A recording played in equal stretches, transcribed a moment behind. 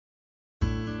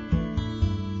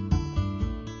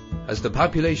As the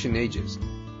population ages,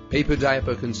 paper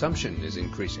diaper consumption is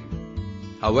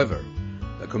increasing. However,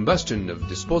 the combustion of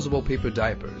disposable paper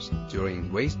diapers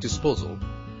during waste disposal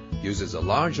uses a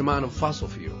large amount of fossil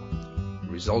fuel,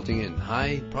 resulting in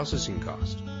high processing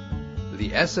cost.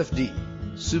 The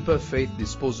SFD, Super Faith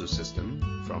Disposer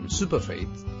System from Super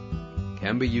Faith,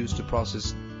 can be used to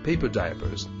process paper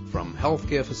diapers from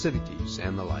healthcare facilities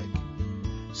and the like,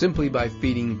 simply by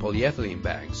feeding polyethylene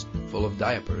bags full of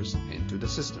diapers into the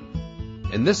system.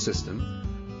 In this system,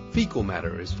 fecal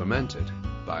matter is fermented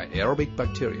by aerobic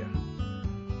bacteria.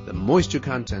 The moisture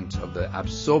content of the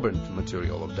absorbent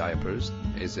material of diapers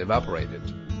is evaporated,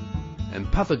 and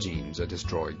pathogens are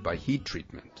destroyed by heat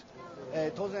treatment.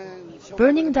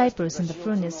 Burning diapers in the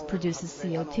furnace produces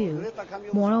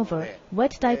CO2. Moreover,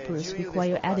 wet diapers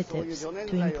require additives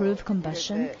to improve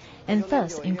combustion and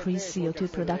thus increase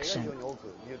CO2 production.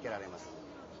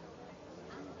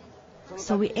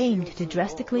 So we aimed to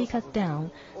drastically cut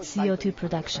down CO2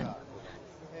 production.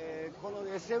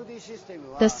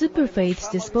 The Super Faith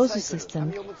Disposer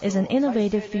System is an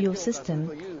innovative fuel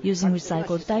system using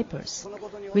recycled diapers,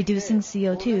 reducing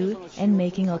CO2 and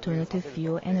making alternative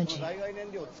fuel energy.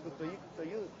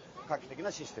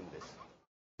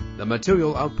 The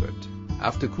material output,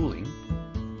 after cooling,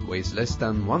 weighs less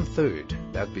than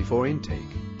 1/3 that before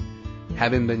intake,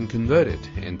 having been converted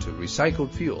into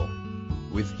recycled fuel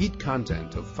with heat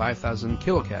content of 5,000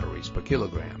 kilocalories per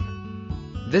kilogram.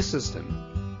 This system,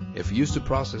 if used to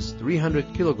process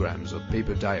 300 kilograms of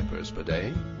paper diapers per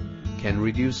day, can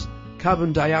reduce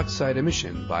carbon dioxide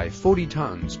emission by 40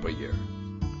 tons per year.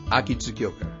 Aki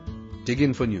Tsukioka,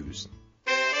 DigInfo News.